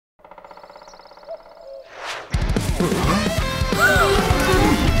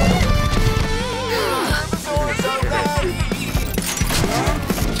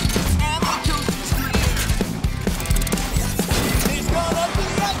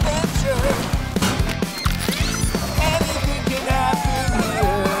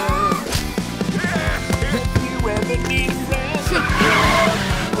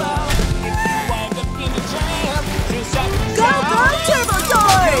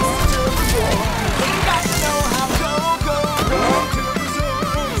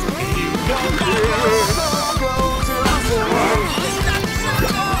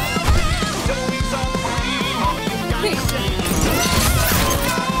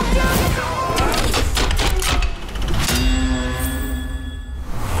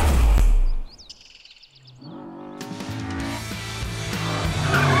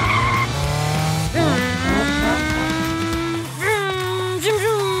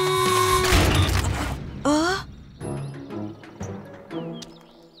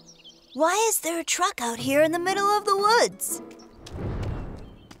Why is there a truck out here in the middle of the woods?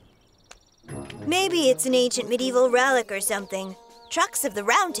 Maybe it's an ancient medieval relic or something. Trucks of the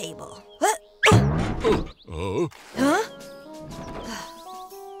Round Table. Huh?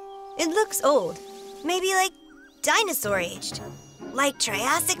 It looks old. Maybe like dinosaur-aged. Like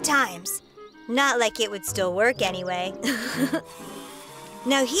Triassic times. Not like it would still work anyway.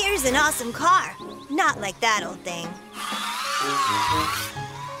 Now here's an awesome car. Not like that old thing.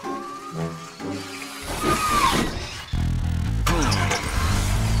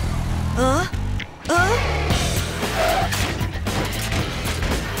 Huh?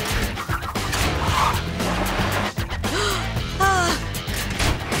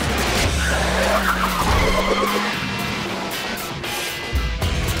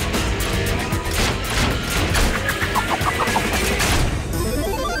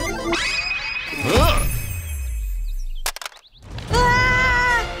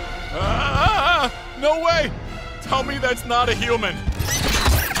 No way! Tell me that's not a human.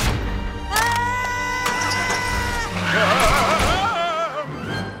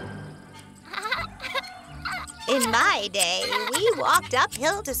 In my day, we walked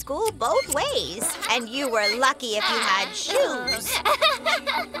uphill to school both ways, and you were lucky if you had shoes.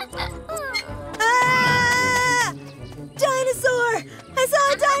 Ah! Dinosaur! I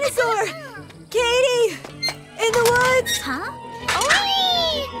saw a dinosaur! Katie! In the woods! Huh?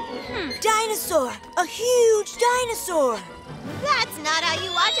 Dinosaur! A huge dinosaur! That's not how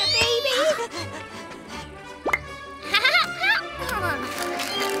you watch a baby!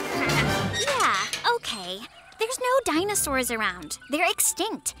 Yeah, okay. There's no dinosaurs around. They're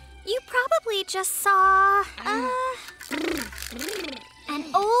extinct. You probably just saw an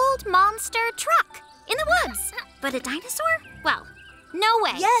old monster truck in the woods. But a dinosaur? Well, no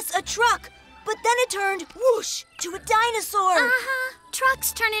way. Yes, a truck! But then it turned whoosh to a dinosaur! Uh-huh.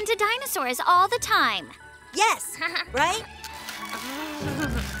 Trucks turn into dinosaurs all the time. Yes, right?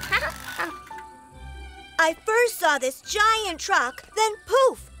 I first saw this giant truck, then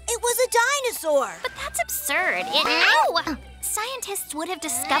poof, it was a dinosaur. But that's absurd. Ow! Scientists would have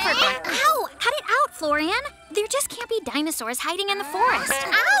discovered one. Ow! Cut it out, Florian. There just can't be dinosaurs hiding in the forest.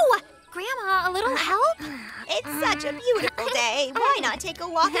 Ow! Grandma, a little help? It's such a beautiful day. Why not take a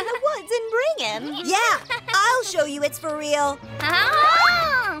walk in the woods and bring him? Yeah, I'll show you it's for real.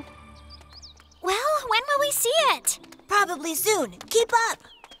 Oh. Well, when will we see it? Probably soon. Keep up.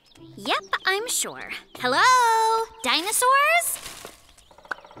 Yep, I'm sure. Hello? Dinosaurs?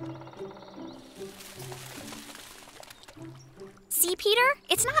 See, Peter?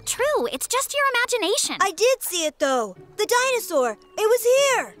 It's not true. It's just your imagination. I did see it, though. The dinosaur. It was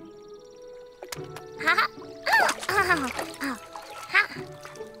here.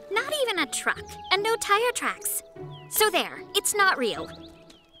 Not even a truck, and no tire tracks. So there, it's not real.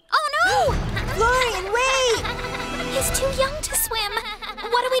 Oh no! Florian, wait! He's too young to swim.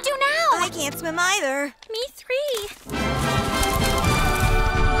 What do we do now? I can't swim either. Me three.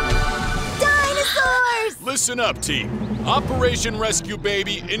 Dinosaurs! Listen up, team. Operation Rescue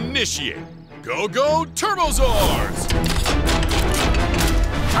Baby initiate. Go, go, Turbozaurs!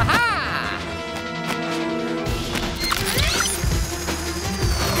 Ha-ha!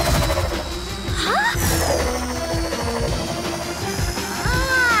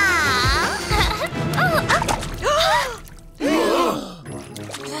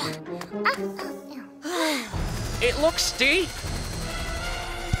 It looks steep.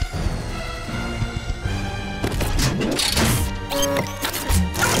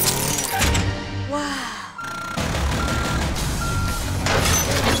 Wow.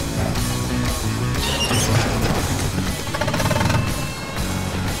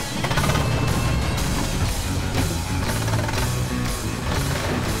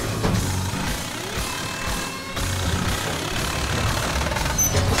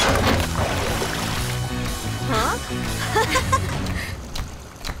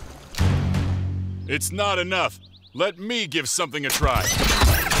 It's not enough. Let me give something a try.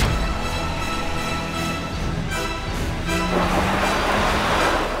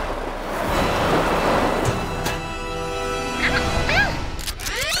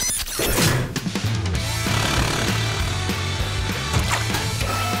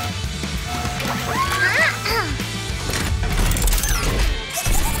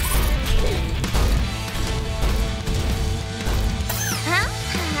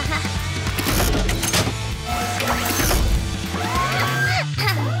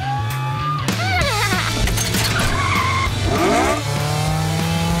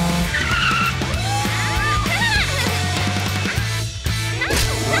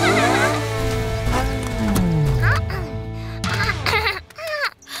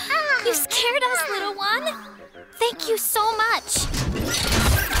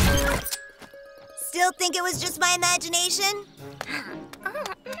 think it was just my imagination?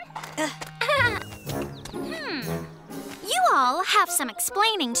 You all have some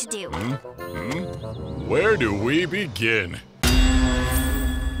explaining to do. Where do we begin?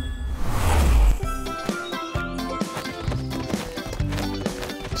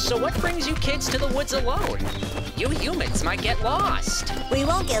 So what brings you kids to the woods alone? You humans might get lost. We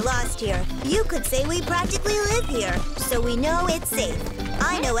won't get lost here. You could say we practically live here, so we know it's safe.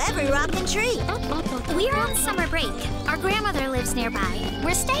 I know every rock and tree. We're on summer break. Our grandmother lives nearby.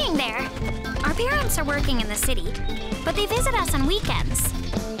 We're staying there. Our parents are working in the city, but they visit us on weekends.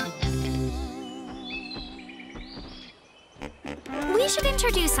 We should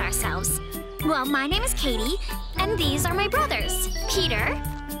introduce ourselves. Well, my name is Katie, and these are my brothers, Peter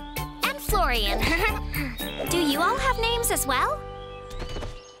and Florian. Do you all have names as well?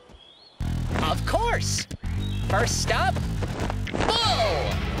 Of course. First up, Bull!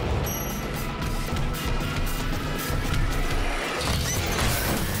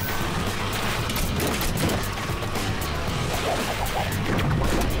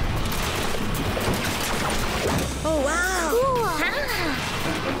 Oh, wow. Cool.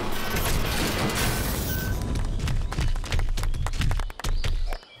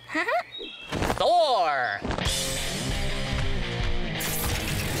 Thor!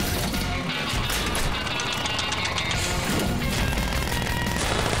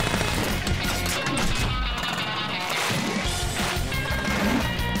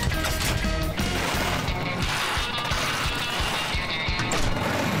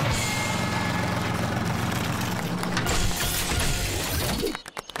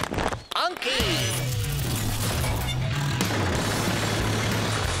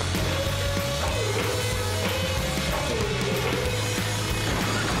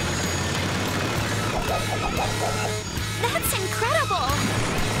 That's incredible!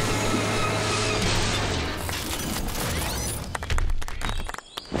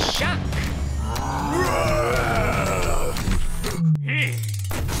 Chuck!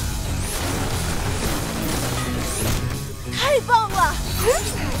 Hey, Bongla!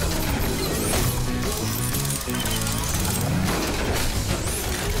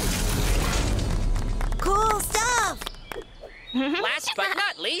 Cool stuff! Last but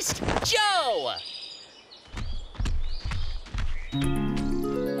not least, Joe!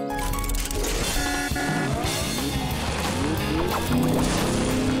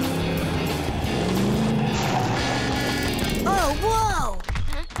 Oh, whoa!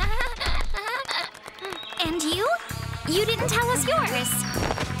 And you? You didn't tell us yours.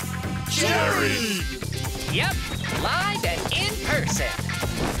 Jerry! Yep, live and in person.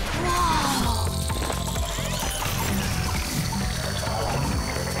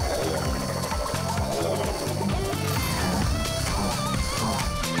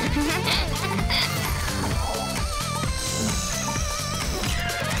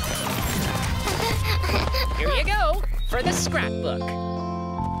 Here you go, for the scrapbook.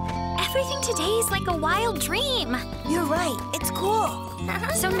 Everything today is like a wild dream. You're right, it's cool.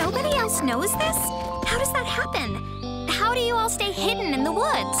 So nobody else knows this? How does that happen? How do you all stay hidden in the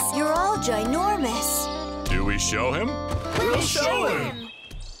woods? You're all ginormous. Do we show him? We'll show him.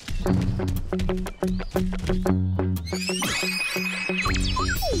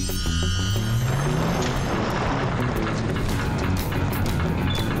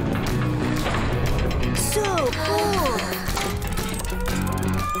 So cool.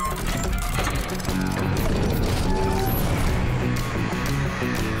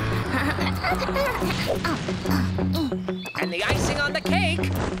 And the icing on the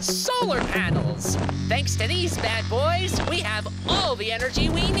cake, solar panels. Thanks to these bad boys, we have all the energy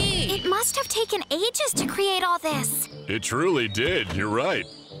we need. It must have taken ages to create all this. It truly did, you're right.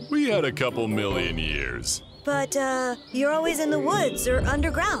 We had a couple million years. But, you're always in the woods or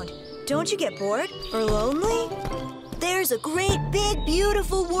underground. Don't you get bored or lonely? There's a great, big,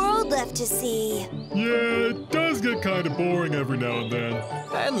 beautiful world left to see. Yeah, it does get kind of boring every now and then.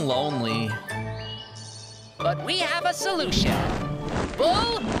 And lonely. But we have a solution.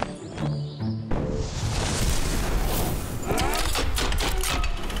 Bull,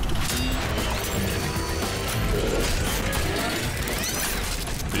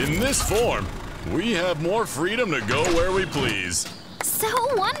 In this form, we have more freedom to go where we please. So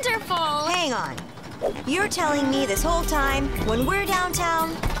wonderful. Hang on. You're telling me this whole time, when we're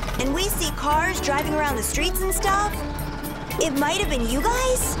downtown, and we see cars driving around the streets and stuff, it might have been you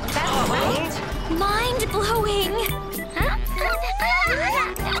guys? That's right. Mind-blowing.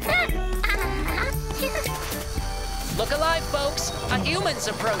 look alive, folks. A human's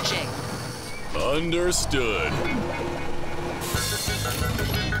approaching. Understood.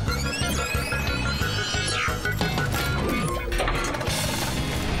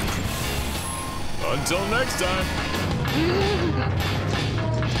 Until next time.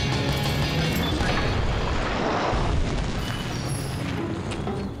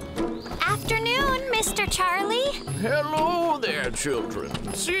 Afternoon, Mr. Charlie. Hello there,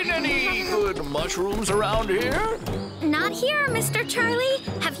 children. Seen any good mushrooms around here? Not here, Mr. Charlie.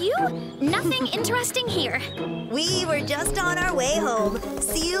 Have you? Nothing interesting here. We were just on our way home.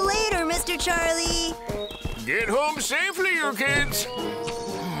 See you later, Mr. Charlie. Get home safely, you kids.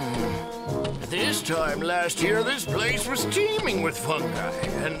 This time last year, this place was teeming with fungi,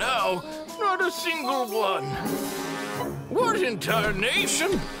 and now, not a single one. What in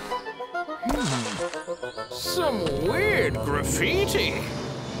tarnation? Some weird graffiti.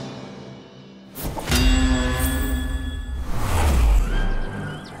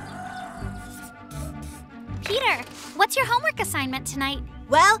 Peter, what's your homework assignment tonight?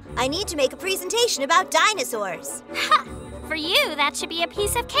 Well, I need to make a presentation about dinosaurs. Ha! For you, that should be a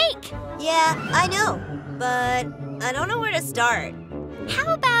piece of cake. Yeah, I know, but I don't know where to start.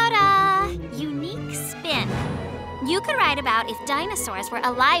 How about a unique spin? You could write about if dinosaurs were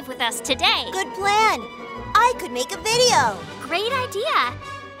alive with us today. Good plan. I could make a video. Great idea.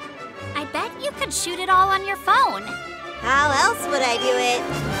 I bet you could shoot it all on your phone. How else would I do it?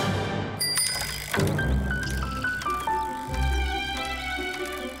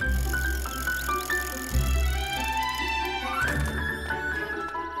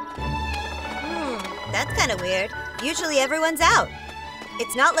 That's kind of weird. Usually everyone's out.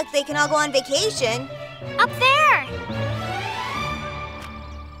 It's not like they can all go on vacation. Up there!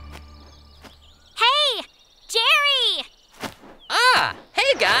 Hey! Jerry! Ah,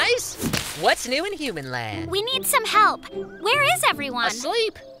 hey guys! What's new in human land? We need some help. Where is everyone?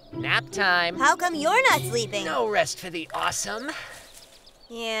 Asleep. Nap time. How come you're not sleeping? No rest for the awesome.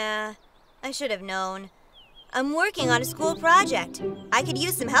 Yeah, I should have known. I'm working on a school project. I could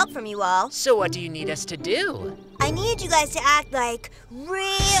use some help from you all. So what do you need us to do? I need you guys to act like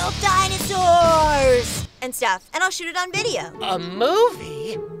real dinosaurs and stuff, and I'll shoot it on video. A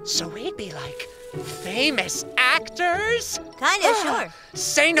movie? So we'd be like famous actors? Kinda, sure.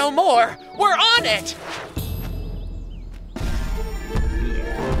 Say no more. We're on it.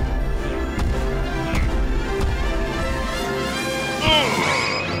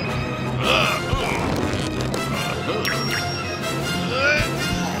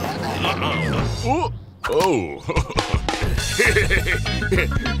 Oh.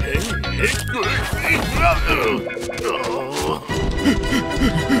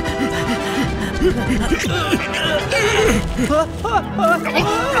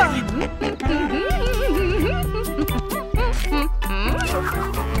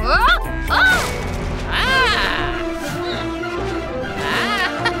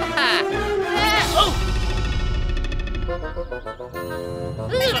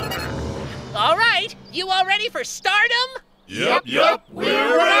 All right, you all ready for stardom? Yep,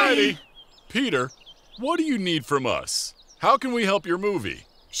 we're ready. Peter, what do you need from us? How can we help your movie?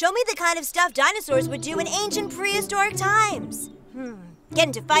 Show me the kind of stuff dinosaurs would do in ancient prehistoric times. Get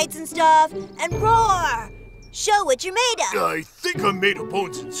into fights and stuff, and roar! Show what you're made of. I think I'm made of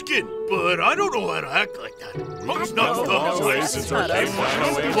bones and skin, but I don't know how to act like that. Amongst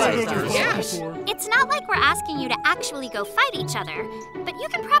Yes. It's not like we're asking you to actually go fight each other, but you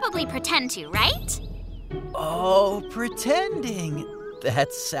can probably pretend to, right? Oh, pretending.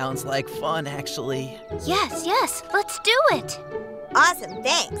 That sounds like fun, actually. Yes, let's do it. Awesome,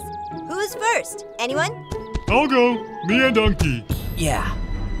 thanks. Who's first? Anyone? I'll go. Me and Donkey. Yeah.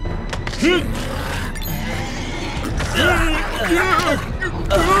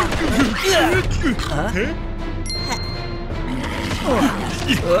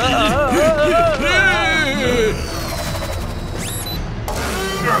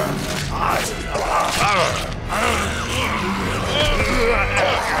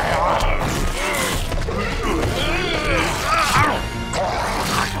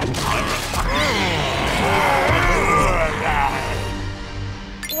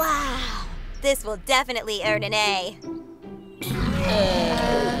 Wow, this will definitely earn an A.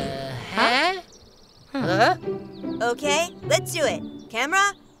 Huh? Okay, let's do it.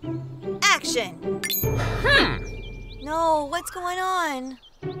 Camera, action. No, what's going on?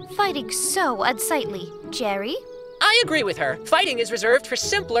 Fighting so unsightly. Jerry? I agree with her. Fighting is reserved for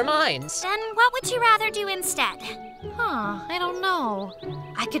simpler minds. Then what would you rather do instead? I don't know.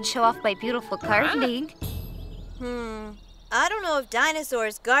 I could show off my beautiful gardening. I don't know if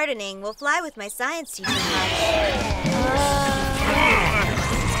dinosaurs gardening will fly with my science teacher much.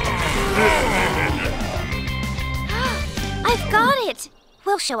 I've got it!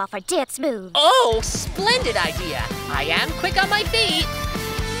 We'll show off our dance moves. Oh, splendid idea. I am quick on my feet.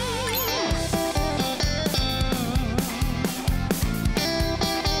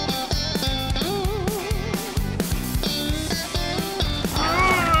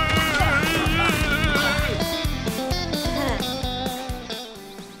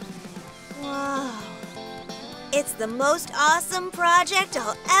 It's the most awesome project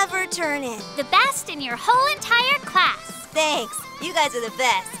I'll ever turn in. The best in your whole entire class. Thanks. You guys are the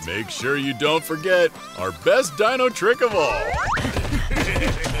best. Make sure you don't forget our best dino trick of all.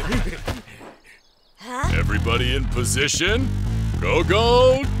 Huh? Everybody in position. Go,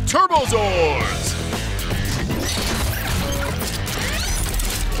 go, Turbozaurs!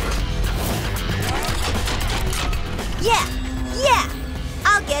 Yeah!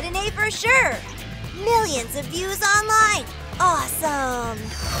 I'll get an A for sure. Millions of views online. Awesome.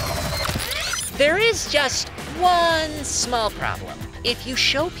 There is just one small problem. If you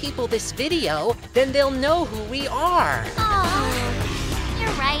show people this video, then they'll know who we are. Oh,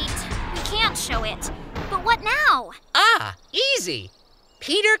 you're right. We can't show it. But what now? Ah, easy.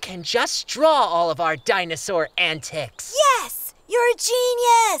 Peter can just draw all of our dinosaur antics. Yes! You're a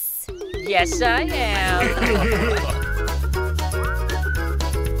genius! Yes, I am.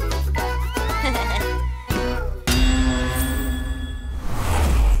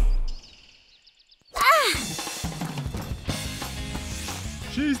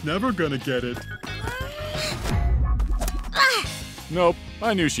 She's never gonna get it. Nope,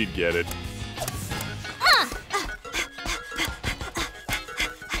 I knew she'd get it.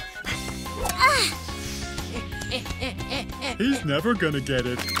 He's never gonna get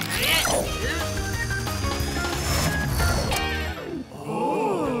it.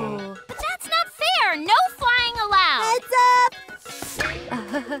 But that's not fair. No flying allowed. Heads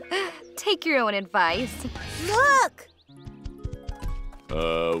up! Take your own advice. Look!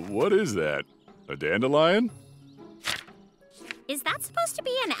 What is that? A dandelion? Is that supposed to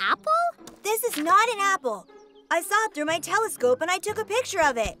be an apple? This is not an apple. I saw it through my telescope and I took a picture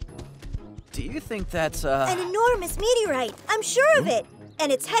of it. Do you think that's, An enormous meteorite. I'm sure of it.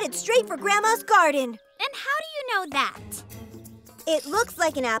 And it's headed straight for Grandma's garden. And how do you know that? It looks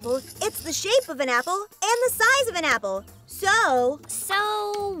like an apple. It's the shape of an apple and the size of an apple. So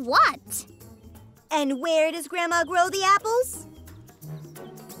what? And where does Grandma grow the apples?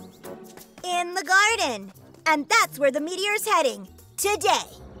 In the garden. And that's where the meteor's heading. Today.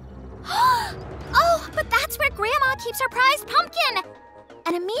 Oh, but that's where Grandma keeps her prized pumpkin.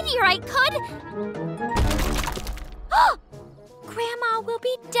 And a meteorite could... Grandma will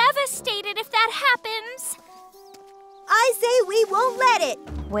be devastated if that happens. I say we won't let it.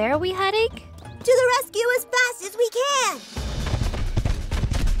 Where are we heading? To the rescue as fast as we can.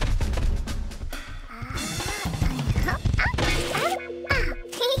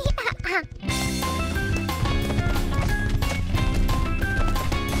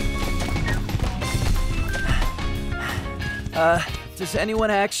 Does anyone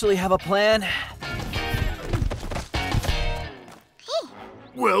actually have a plan?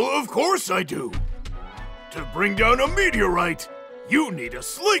 Well, of course I do. To bring down a meteorite, you need a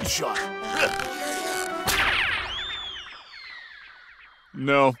slingshot.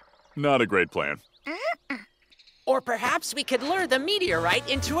 No, not a great plan. Or perhaps we could lure the meteorite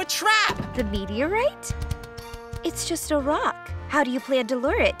into a trap. The meteorite? It's just a rock. How do you plan to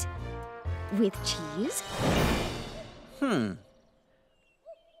lure it? With cheese?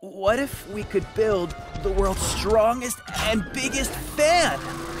 What if we could build the world's strongest and biggest fan?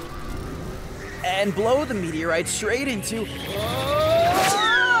 And blow the meteorite straight into...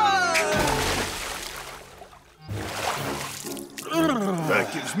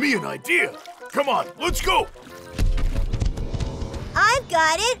 That gives me an idea. Come on, let's go. I've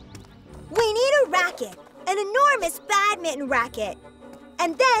got it. We need a racket, an enormous badminton racket.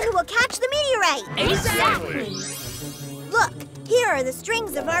 And then we'll catch the meteorite. Exactly. Look, here are the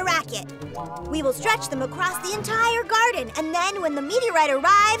strings of our racket. We will stretch them across the entire garden, and then when the meteorite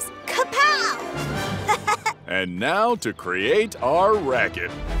arrives, kapow! And now to create our racket.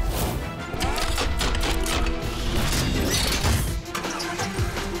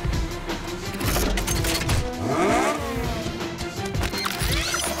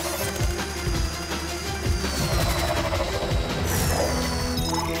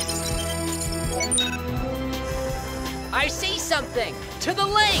 I see something. To the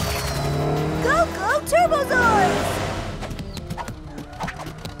lake. Go, go, Turbozaurs!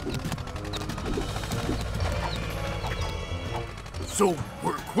 So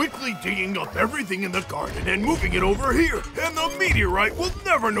we're quickly digging up everything in the garden and moving it over here, and the meteorite will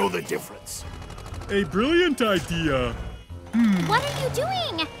never know the difference. A brilliant idea. What are you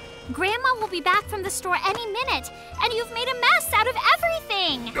doing? Grandma will be back from the store any minute, and you've made a mess out of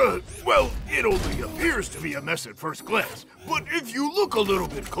everything. Well, it only appears to be a mess at first glance, but if you look a little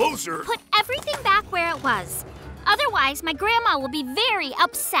bit closer... Put everything back where it was. Otherwise, my grandma will be very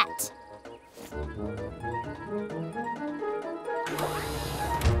upset.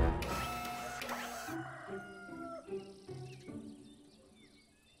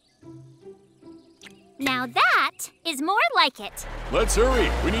 Now that is more like it. Let's hurry.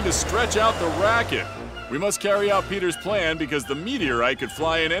 We need to stretch out the racket. We must carry out Peter's plan because the meteorite could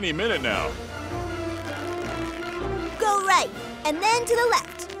fly in any minute now. Go right, and then to the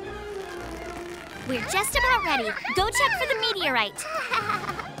left. We're just about ready. Go check for the meteorite.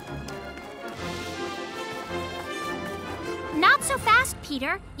 Not so fast,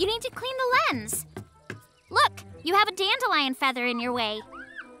 Peter. You need to clean the lens. Look, you have a dandelion feather in your way.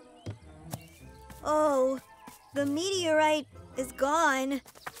 Oh, the meteorite is gone.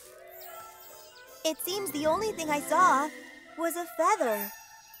 It seems the only thing I saw was a feather.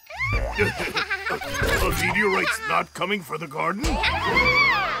 A meteorite's not coming for the garden?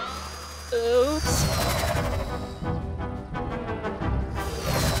 Oops.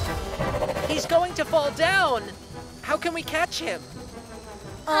 He's going to fall down. How can we catch him?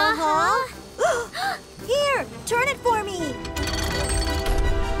 Uh-huh. Here, turn it for me.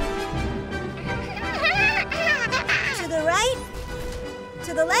 To the right,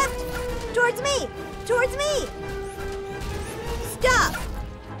 to the left, towards me, towards me. Stop.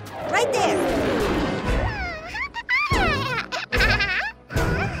 Right there.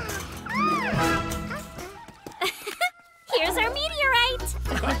 Here's our meteorite.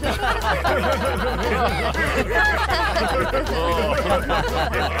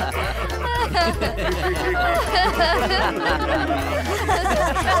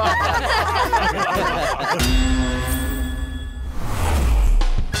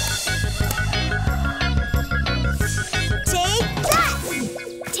 Take that.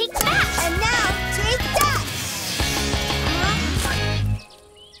 Take that. And now take that.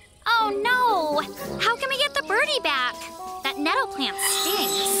 Oh no! How can we get the birdie back? That nettle plant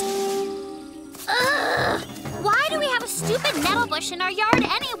stings. Ugh! Why do we have a stupid nettle bush in our yard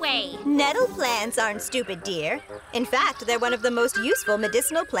anyway? Nettle plants aren't stupid, dear. In fact, they're one of the most useful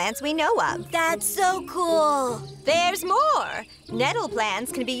medicinal plants we know of. That's so cool. There's more. Nettle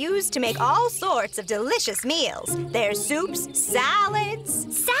plants can be used to make all sorts of delicious meals. There's soups, salads.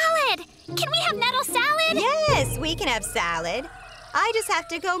 Salad! Can we have nettle salad? Yes, we can have salad. I just have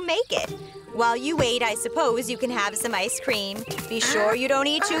to go make it. While you wait, I suppose you can have some ice cream. Be sure you don't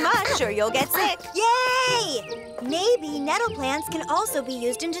eat too much or you'll get sick. Yay! Maybe nettle plants can also be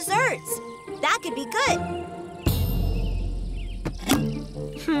used in desserts. That could be good.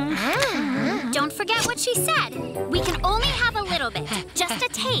 Don't forget what she said. We can only have a little bit, just a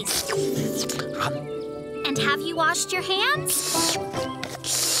taste. And have you washed your hands?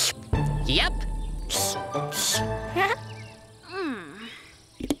 Yep.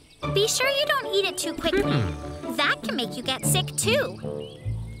 Be sure you don't eat it too quickly. That can make you get sick too.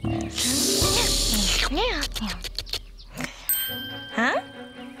 Huh?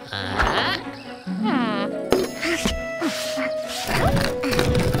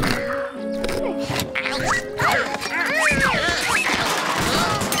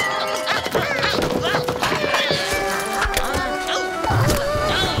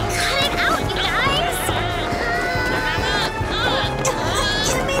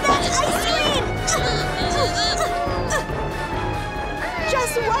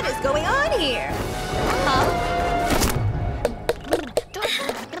 What is going on here? Huh?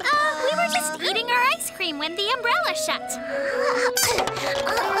 We were just eating our ice cream when the umbrella shut.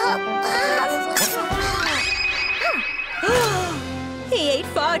 He ate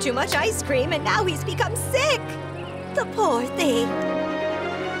far too much ice cream and now he's become sick. The poor thing.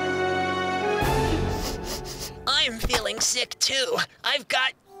 I'm feeling sick too. I've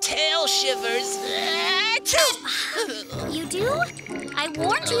got tail shivers. You do? I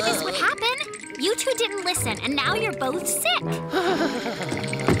warned you this would happen. You two didn't listen, and now you're both sick.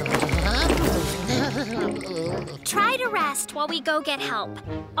 Try to rest while we go get help.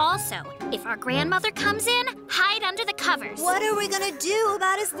 Also, if our grandmother comes in, hide under the covers. What are we gonna do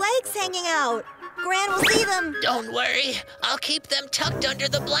about his legs hanging out? Gran will see them. Don't worry. I'll keep them tucked under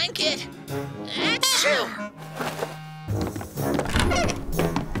the blanket. That's true.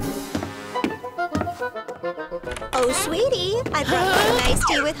 Oh, sweetie, I brought you a nice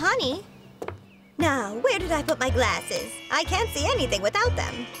tea with honey. Now, where did I put my glasses? I can't see anything without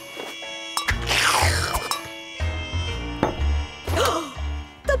them.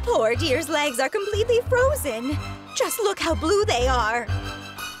 The poor deer's legs are completely frozen. Just look how blue they are.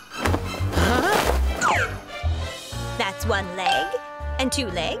 That's one leg, and 2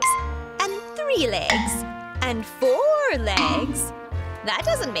 legs, and 3 legs, and 4 legs. That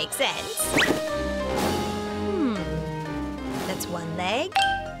doesn't make sense. That's 1 leg.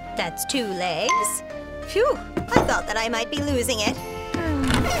 That's 2 legs. Phew, I thought that I might be losing it.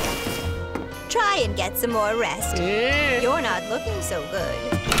 Try and get some more rest. You're not looking so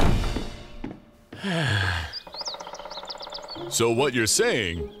good. So what you're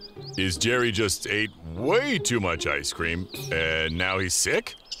saying is Jerry just ate way too much ice cream and now he's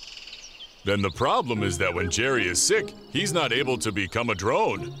sick? Then the problem is that when Jerry is sick, he's not able to become a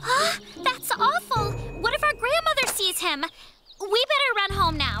drone. That's awful. What if our grandmother sees him? We better run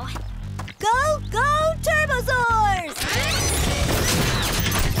home now. Go, go, Turbozaurs!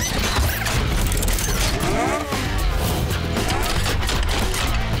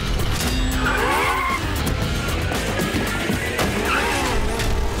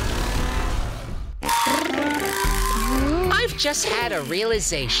 I've just had a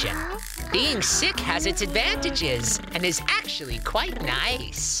realization. Being sick has its advantages and is actually quite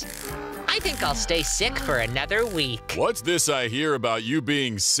nice. I think I'll stay sick for another week. What's this I hear about you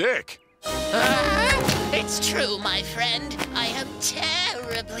being sick? It's true, my friend. I am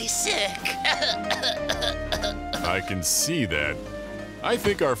terribly sick. I can see that. I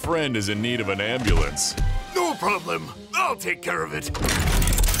think our friend is in need of an ambulance. No problem. I'll take care of it.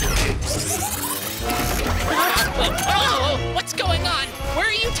 Oh, what's going on? Where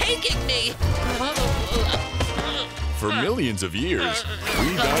are you taking me? For millions of years,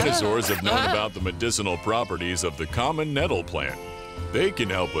 we dinosaurs have known about the medicinal properties of the common nettle plant. They can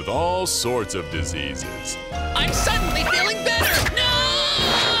help with all sorts of diseases. I'm suddenly feeling better. No!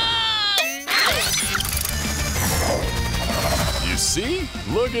 You see?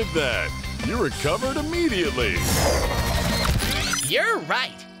 Look at that. You recovered immediately. You're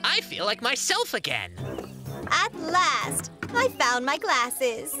right. I feel like myself again. At last, I found my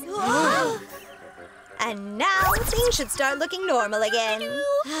glasses. And now things should start looking normal again.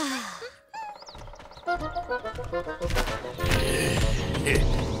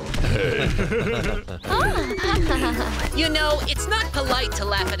 You know, it's not polite to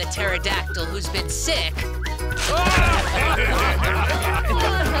laugh at a pterodactyl who's been sick.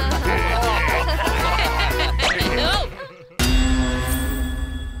 No!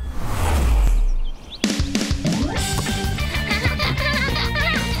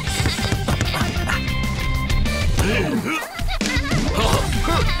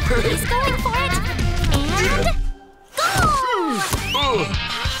 He's going for it. And go!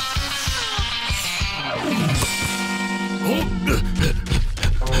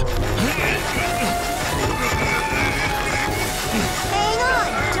 Hang on!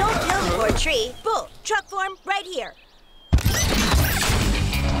 Don't kill the poor tree. Bull, truck form right here.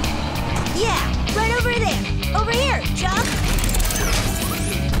 Yeah, right over there. Over here, Chuck.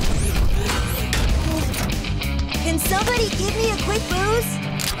 Can somebody give me a quick boost?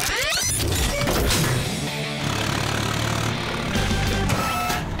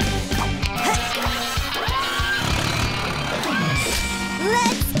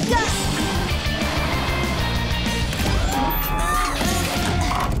 Let's go!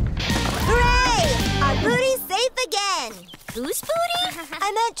 Hooray! Our booty's safe again! Whose booty?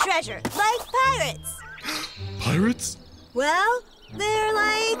 I meant treasure, like pirates. Pirates? Well, they're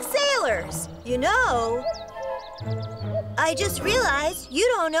like sailors, you know. I just realized you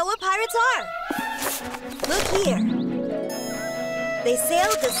don't know what pirates are. Look here. They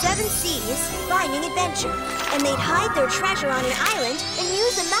sailed the 7 seas, finding adventure, and they'd hide their treasure on an island and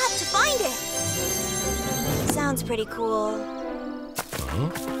use a map to find it. Sounds pretty cool.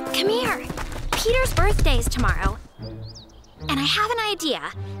 Come here. Peter's birthday's tomorrow. And I have an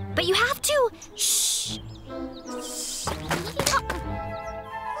idea, but you have to shh.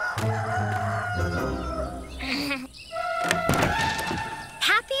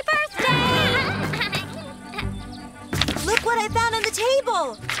 Happy birthday! Look what I found on the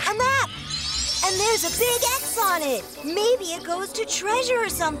table! A map! And there's a big X on it! Maybe it goes to treasure or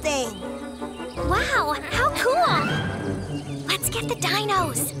something! Wow, how cool! Let's get the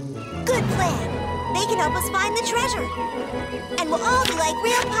dinos. Good plan! They can help us find the treasure! And we'll all be like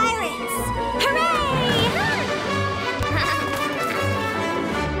real pirates! Hooray!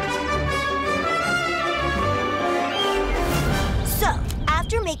 So,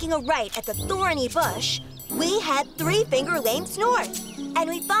 after making a right at the thorny bush, we head 3 Finger Lengths north. And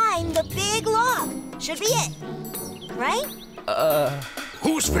we find the big log. Should be it. Right?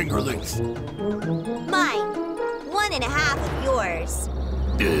 Whose finger length? Mine. 1.5 of yours.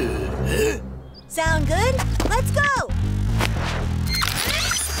 Sound good? Let's go!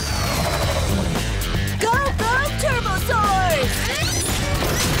 Go, go, Turbozaurs!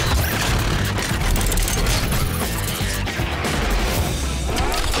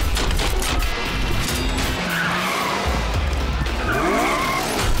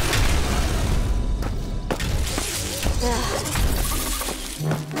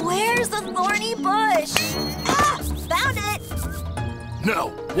 Where's the thorny bush? Ah! Found it!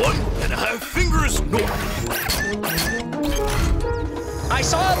 Now, 1.5 fingers north. I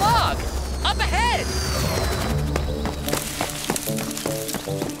saw a log! Up ahead!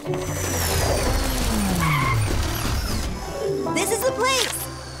 This is the place.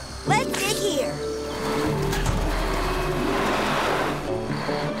 Let's dig here.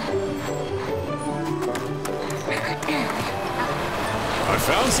 I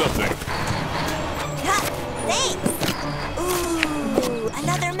found something. Ha, thanks. Ooh,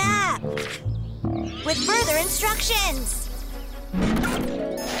 another map. With further instructions.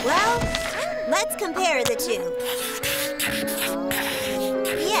 Well, let's compare the two.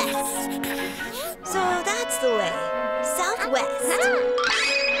 Yes. So that's the way. Southwest.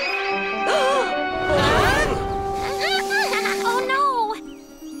 Oh no!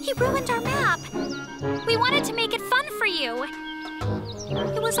 He ruined our map. We wanted to make it fun for you.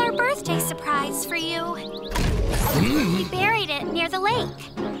 It was our birthday surprise for you. We buried it near the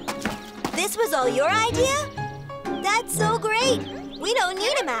lake. This was all your idea? That's so great. We don't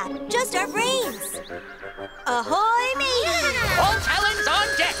need a map, just our brains. Ahoy, matey! All talons on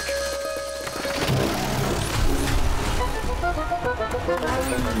deck!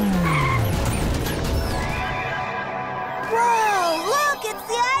 Whoa, look, it's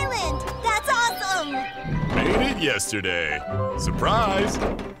the island. That's awesome. Made it yesterday. Surprise!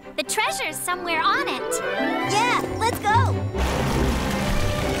 The treasure's somewhere on it. Yeah, let's go.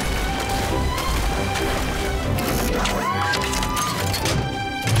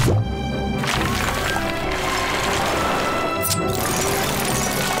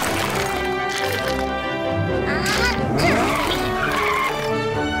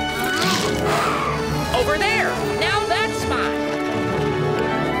 Over there! Now that's mine!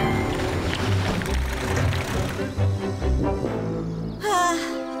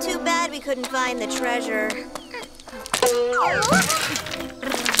 Too bad we couldn't find the treasure.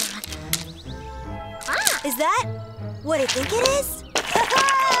 Is that what I think it is?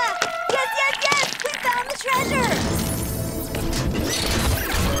 Yes, yes, yes! We found the treasure!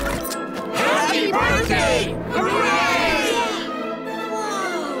 Happy birthday! Hooray!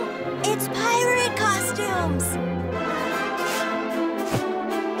 Whoa! It's pirate costumes!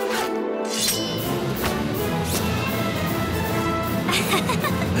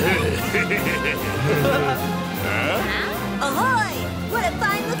 Ahoy! What a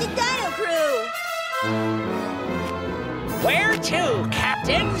fine-looking dino crew! Where to,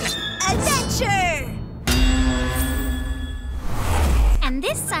 Captain? Adventure! And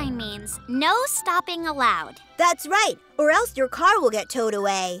this sign means no stopping allowed. That's right, or else your car will get towed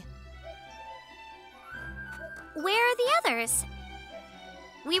away. Where are the others?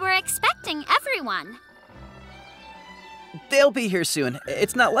 We were expecting everyone. They'll be here soon.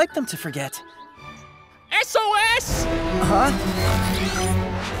 It's not like them to forget. SOS! Huh?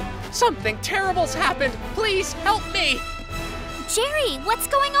 Something terrible's happened. Please help me. Jerry, what's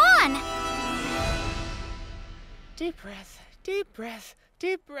going on? Deep breath, deep breath,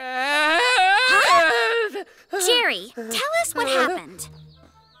 deep breath. Jerry, tell us what happened.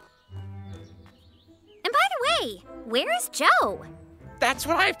 And by the way, where is Joe? That's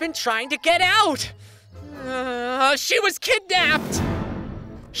what I've been trying to get out. She was kidnapped.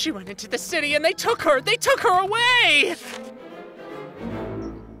 She went into the city and they took her. They took her away.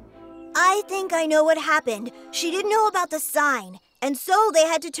 I think I know what happened. She didn't know about the sign, and so they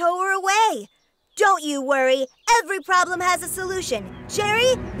had to tow her away. Don't you worry. Every problem has a solution.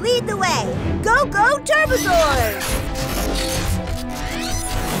 Jerry, lead the way. Go, go, Turbozaurs!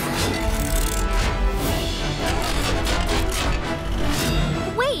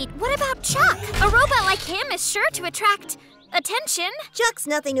 Wait, what about Chuck? A robot like him is sure to attract attention. Chuck's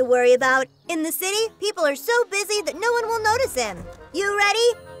nothing to worry about. In the city, people are so busy that no one will notice him. You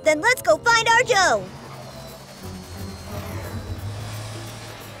ready? Then let's go find our Joe.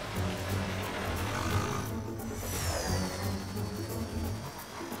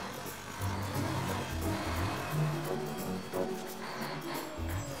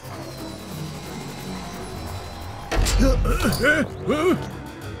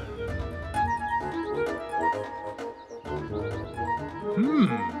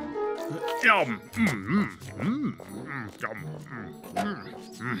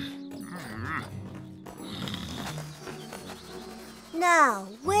 Now,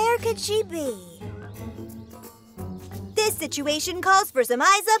 where could she be? This situation calls for some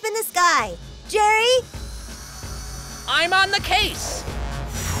eyes up in the sky. Jerry? I'm on the case.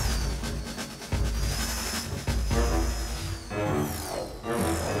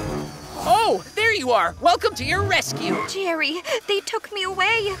 Oh, there you are. Welcome to your rescue. Jerry, they took me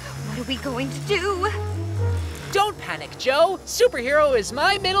away. What are we going to do? Don't panic, Joe. Superhero is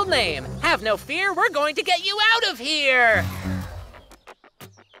my middle name. Have no fear, we're going to get you out of here.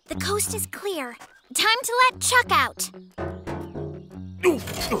 The coast is clear. Time to let Chuck out. Ooh,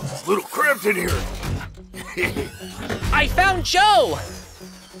 little cramped in here. I found Joe.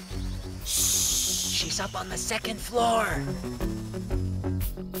 Shh, she's up on the second floor.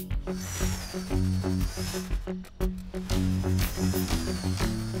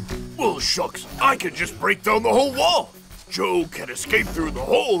 Well, shucks, I can just break down the whole wall. Joe can escape through the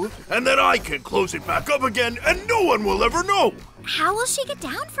hole, and then I can close it back up again, and no one will ever know. How will she get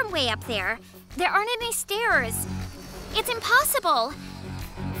down from way up there? There aren't any stairs. It's impossible.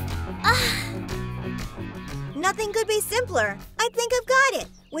 Nothing could be simpler. I think I've got it.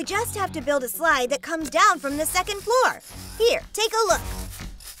 We just have to build a slide that comes down from the second floor. Here, take a look.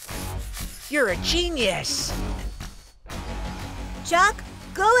 You're a genius. Chuck,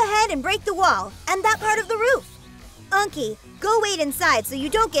 go ahead and break the wall and that part of the roof. Unky, go wait inside so you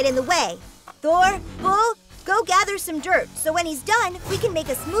don't get in the way. Thor, Bull, go gather some dirt so when he's done, we can make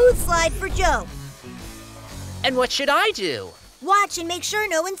a smooth slide for Joe. And what should I do? Watch and make sure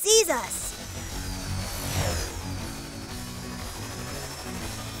no one sees us.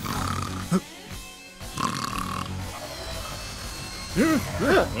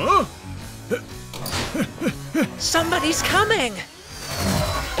 Somebody's coming!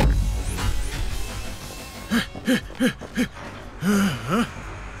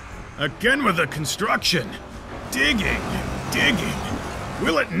 Again with the construction. Digging.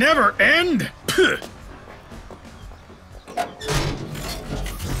 Will it never end?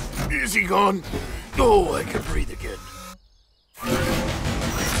 Is he gone? Oh, I can breathe again.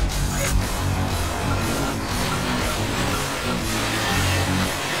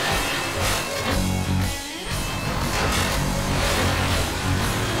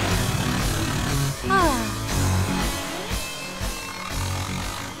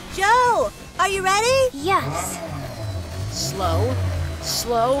 Joe, are you ready? Yes.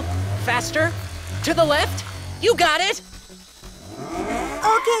 Slow, faster, to the left. You got it!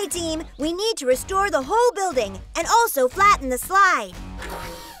 Okay, team, we need to restore the whole building and also flatten the slide.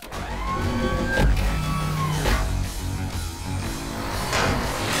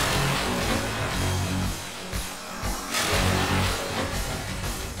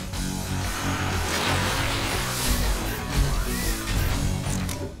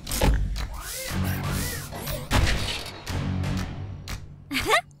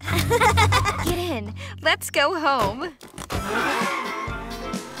 Get in. Let's go home.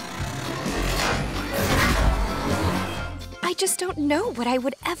 I just don't know what I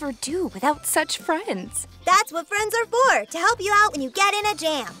would ever do without such friends. That's what friends are for, to help you out when you get in a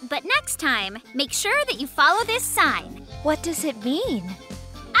jam. But next time, make sure that you follow this sign. What does it mean?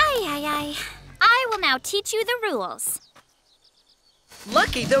 Aye. I will now teach you the rules.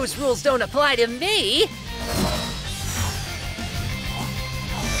 Lucky those rules don't apply to me.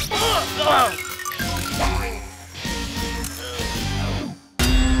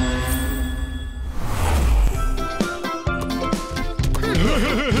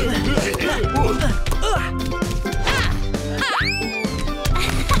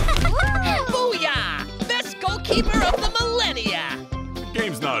 Booyah! Best goalkeeper of the millennia!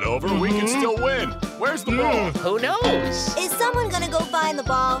 Game's not over. We can still win. Where's the ball? Who knows? Is someone gonna go find the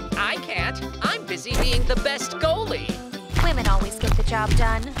ball? I can't. I'm busy being the best goalie. Women always get the job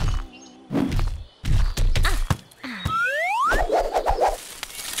done.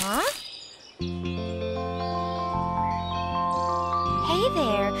 Huh? Hey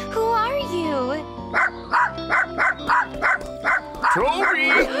there, who are you? Toby!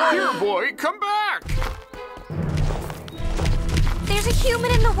 Here, boy, come back! There's a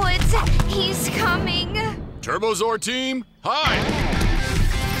human in the woods. He's coming. Turbozaur team, hi!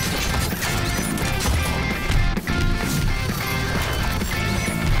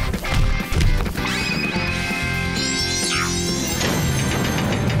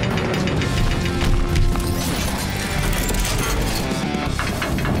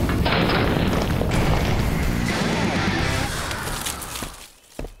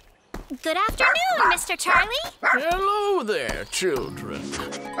 Good afternoon, Mr. Charlie. Hello there, children.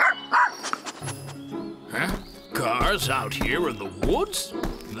 Huh? Cars out here in the woods?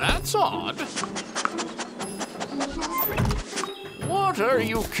 That's odd. What are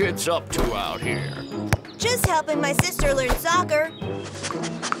you kids up to out here? Just helping my sister learn soccer.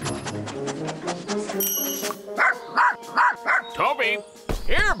 Toby!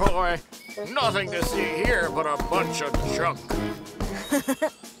 Here, boy! Nothing to see here but a bunch of junk.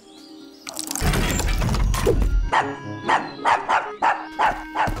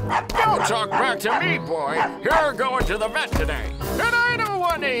 Don't talk back to me, boy. You're going to the vet today. And I don't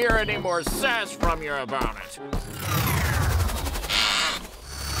want to hear any more sass from you about it.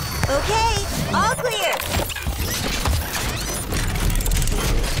 Okay, all clear.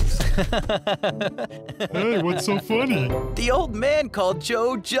 Hey, what's so funny? The old man called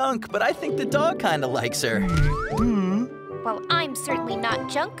Joe junk, but I think the dog kinda likes her. Well, I'm certainly not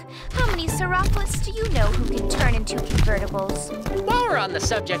junk. How many Sauropods do you know who can turn into convertibles? While we're on the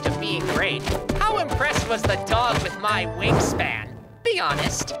subject of being great, how impressed was the dog with my wingspan? Be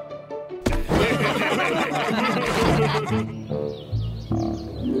honest.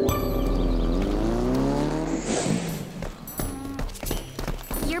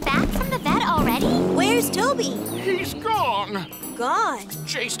 You're back from the vet already? Where's Toby? He's gone. Gone.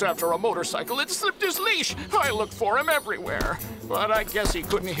 Chased after a motorcycle. It slipped his leash. I looked for him everywhere. But I guess he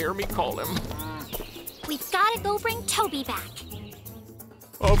couldn't hear me call him. We've got to go bring Toby back.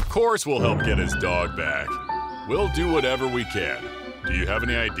 Of course we'll help get his dog back. We'll do whatever we can. Do you have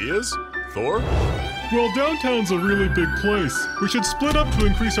any ideas, Thor? Well, downtown's a really big place. We should split up to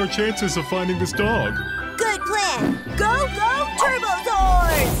increase our chances of finding this dog. Good plan. Go, go,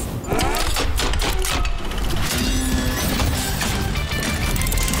 Turbozaurs!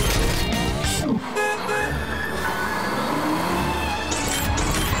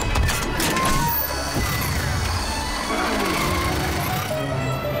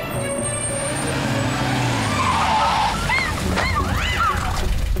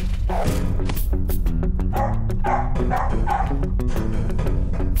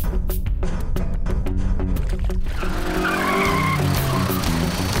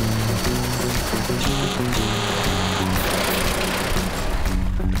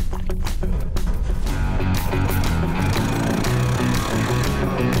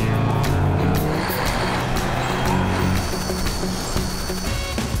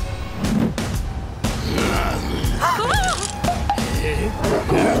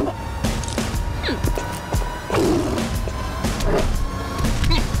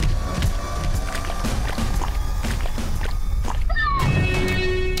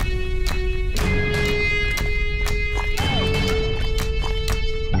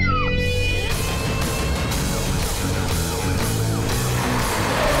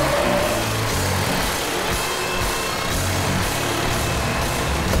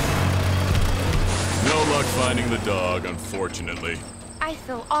 Finding the dog, unfortunately. I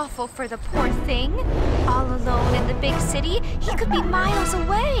feel awful for the poor thing. All alone in the big city, he could be miles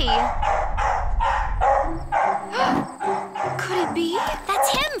away. Could it be?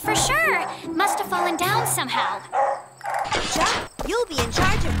 That's him for sure. Must have fallen down somehow. Chuck, you'll be in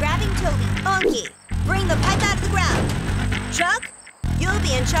charge of grabbing Toby. Anki, bring the pipe out of the ground. Chuck, you'll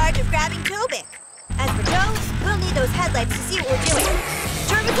be in charge of grabbing Tobik. As for Joe, we'll need those headlights to see what we're doing.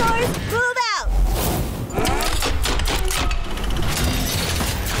 Turbozaurs, move out!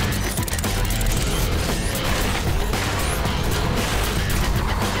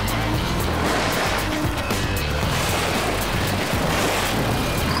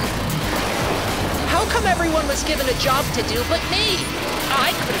 How come everyone was given a job to do but me?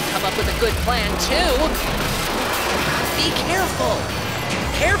 I could have come up with a good plan, too. Be careful.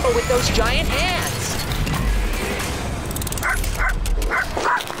 Careful with those giant hands.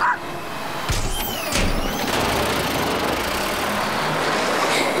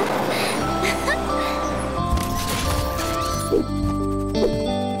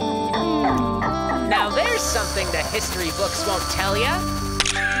 Now there's something the history books won't tell ya.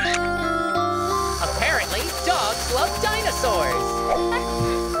 Apparently, dogs love dinosaurs.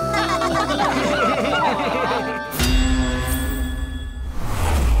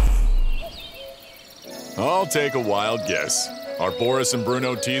 I'll take a wild guess. Are Boris and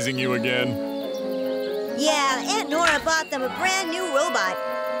Bruno teasing you again? Yeah, Aunt Nora bought them a brand new robot.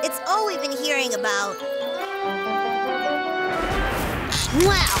 It's all we've been hearing about.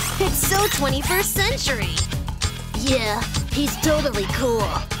 Wow, it's so 21st century. Yeah, he's totally cool.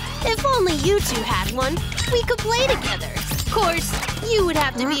 If only you two had one, we could play together. Of course, you would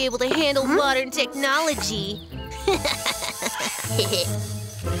have to be able to handle modern technology.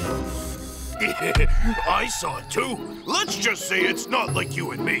 I saw it too. Let's just say it's not like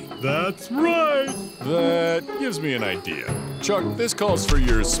you and me. That's right. That gives me an idea. Chuck, this calls for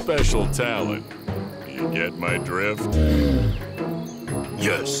your special talent. You get my drift?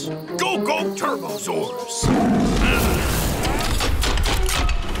 Yes. Go, go, Turbozaurs!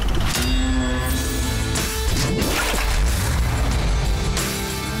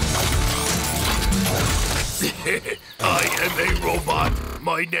 I am a robot.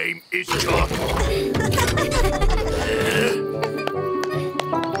 My name is Chuck.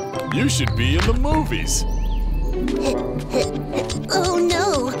 You should be in the movies. Oh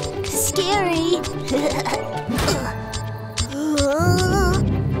no, scary.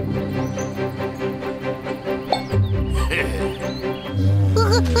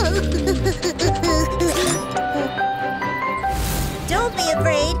 Don't be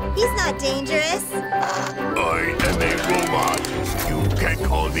afraid. He's not dangerous. I am a robot. You can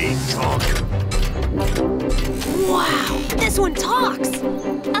call me Chuck. Wow, this one talks.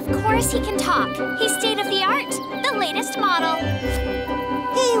 Of course he can talk. He's state-of-the-art, the latest model.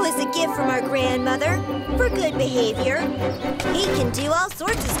 He was a gift from our grandmother for good behavior. He can do all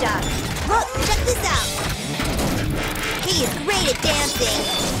sorts of stuff. Look, check this out. He is great at dancing.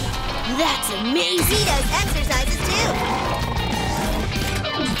 That's amazing. He does exercises too.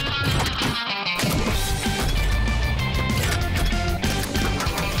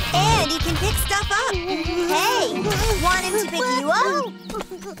 And he can pick stuff up. Hey, want him to pick you up?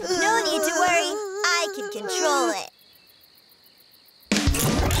 No need to worry. I can control it.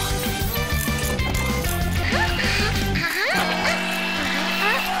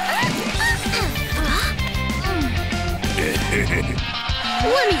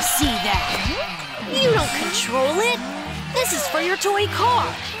 Let me see that. You don't control it. This is for your toy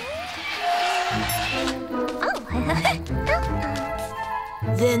car.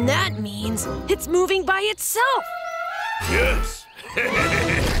 Then that means it's moving by itself. Yes.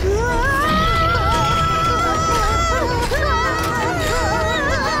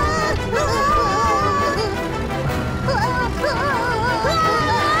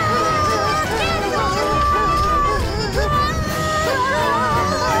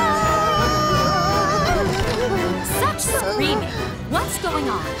 Screaming. What's going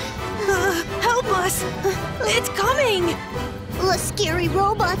on? Help us! It's coming! The scary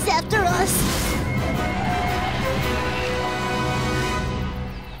robot's after us.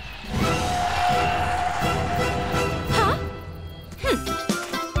 Huh?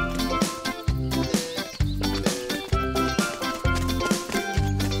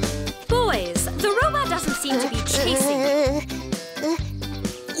 Boys, the robot doesn't seem to be chasing.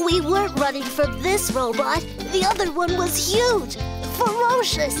 We weren't running from this robot. The other one was huge,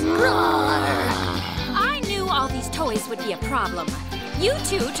 ferocious. Roar. I knew all these toys would be a problem. You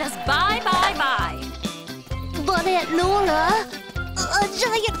two just bye. But Aunt Nora, a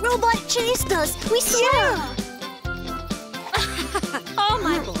giant robot chased us. We swear. Oh,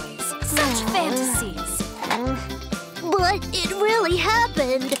 my boys, such fantasies. But it really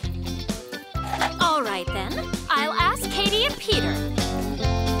happened. All right, then. I'll ask Katie and Peter.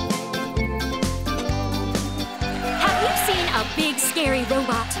 Have you seen a big, scary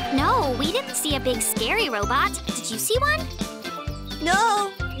robot? No, we didn't see a big, scary robot. Did you see one?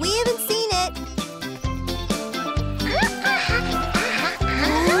 No, we haven't seen it.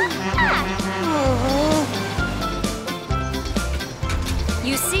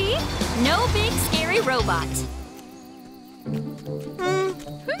 You see? No big, scary robot.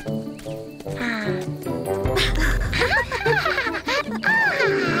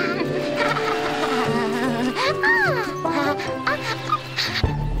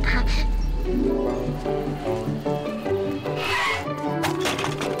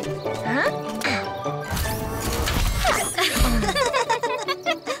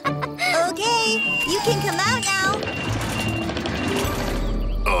 Okay, you can come out now.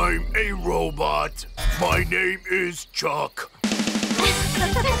 I'm a robot. My name is Chuck.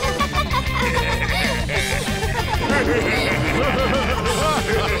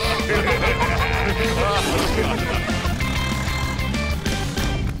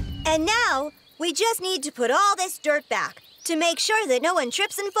 And now, we just need to put all this dirt back to make sure that no one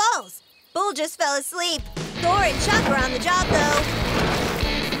trips and falls. Bull just fell asleep. Thor and Chuck are on the job, though.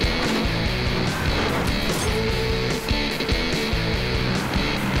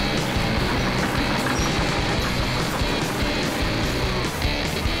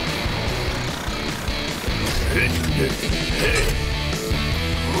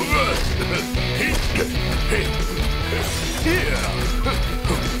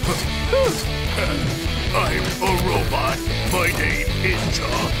 I'm a robot. My name is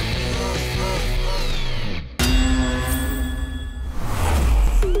Chuck.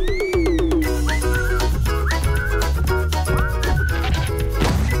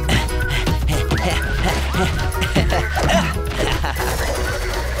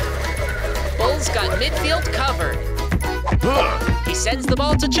 Bull's got midfield covered. He sends the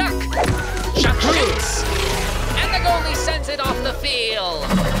ball to Chuck. Chuck shoots. And the goalie sends it off the field.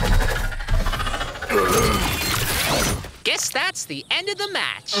 Guess that's the end of the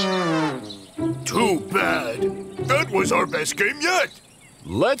match. Too bad. That was our best game yet.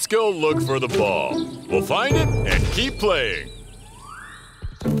 Let's go look for the ball. We'll find it and keep playing.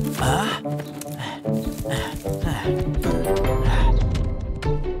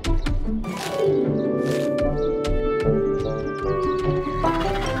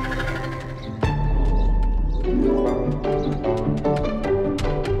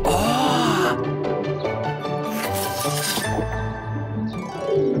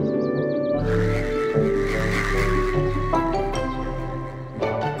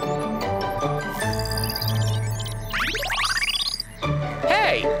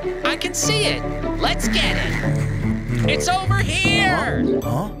 Hey, I can see it. Let's get it. It's over here.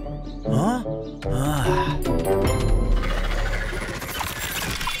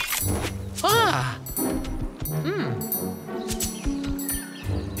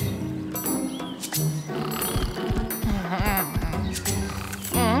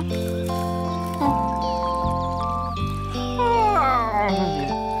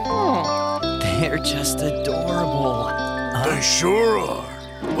 They're just adorable. They sure are.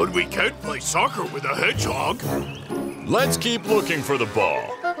 But we can't play soccer with a hedgehog. Let's keep looking for the ball.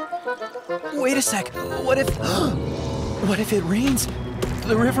 Wait a sec. What if it rains?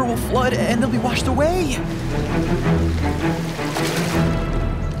 The river will flood and they'll be washed away.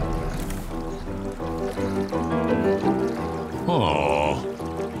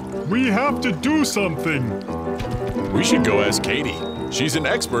 Aww. We have to do something. We should go ask Katie. She's an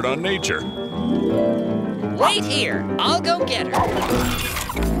expert on nature. Wait here. I'll go get her.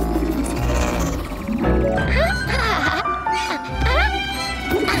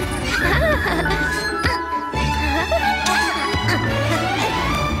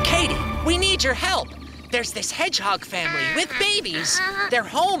 Katie, we need your help. There's this hedgehog family with babies. Their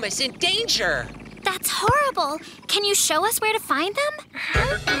home is in danger. That's horrible. Can you show us where to find them?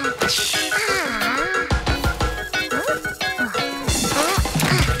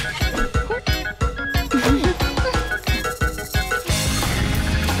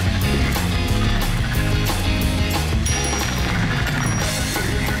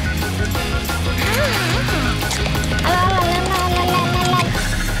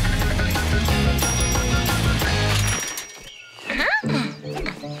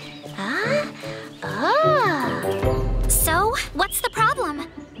 So, what's the problem?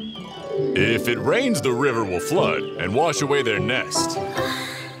 If it rains, the river will flood and wash away their nest.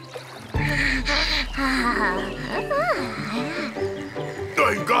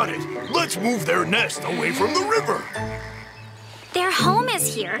 I got it. Let's move their nest away from the river. Their home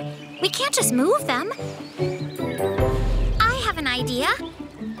is here. We can't just move them. I have an idea.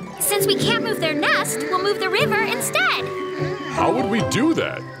 Since we can't move their nest, we'll move the river instead. How would we do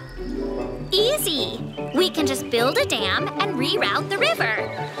that? Easy. We can just build a dam and reroute the river.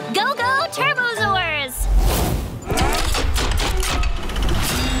 Go, go, Turbozaurs!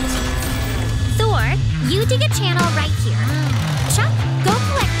 Thor, you dig a channel right here. Chuck, go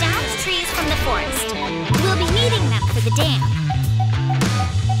collect downed trees from the forest. We'll be needing them for the dam.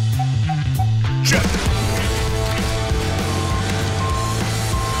 Check.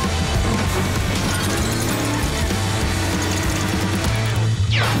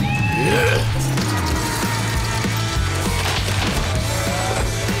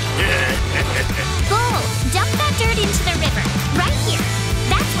 Bull, dump that dirt into the river. Right here.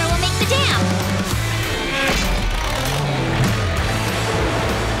 That's where we'll make the dam.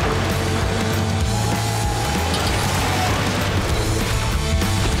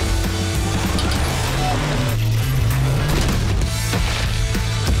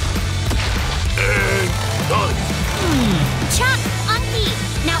 And done. Chuck, unheat.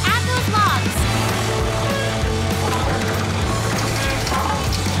 Now add those logs.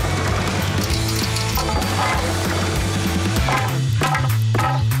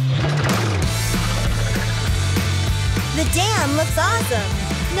 The dam looks awesome.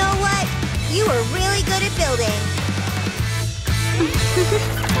 Know what? You were really good at building.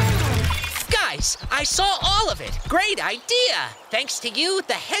 Guys, I saw all of it. Great idea. Thanks to you,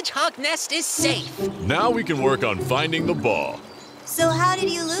 the hedgehog nest is safe. Now we can work on finding the ball. So how did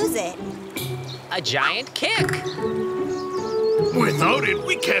you lose it? A giant kick. Without it,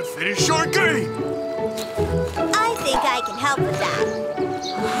 we can't finish our game. I think I can help with that.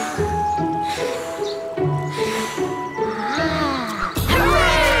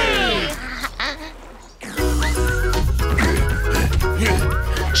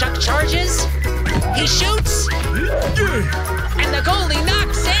 Chuck charges, he shoots, and the goalie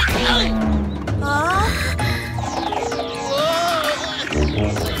knocks it.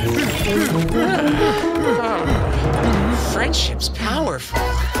 Friendship's powerful.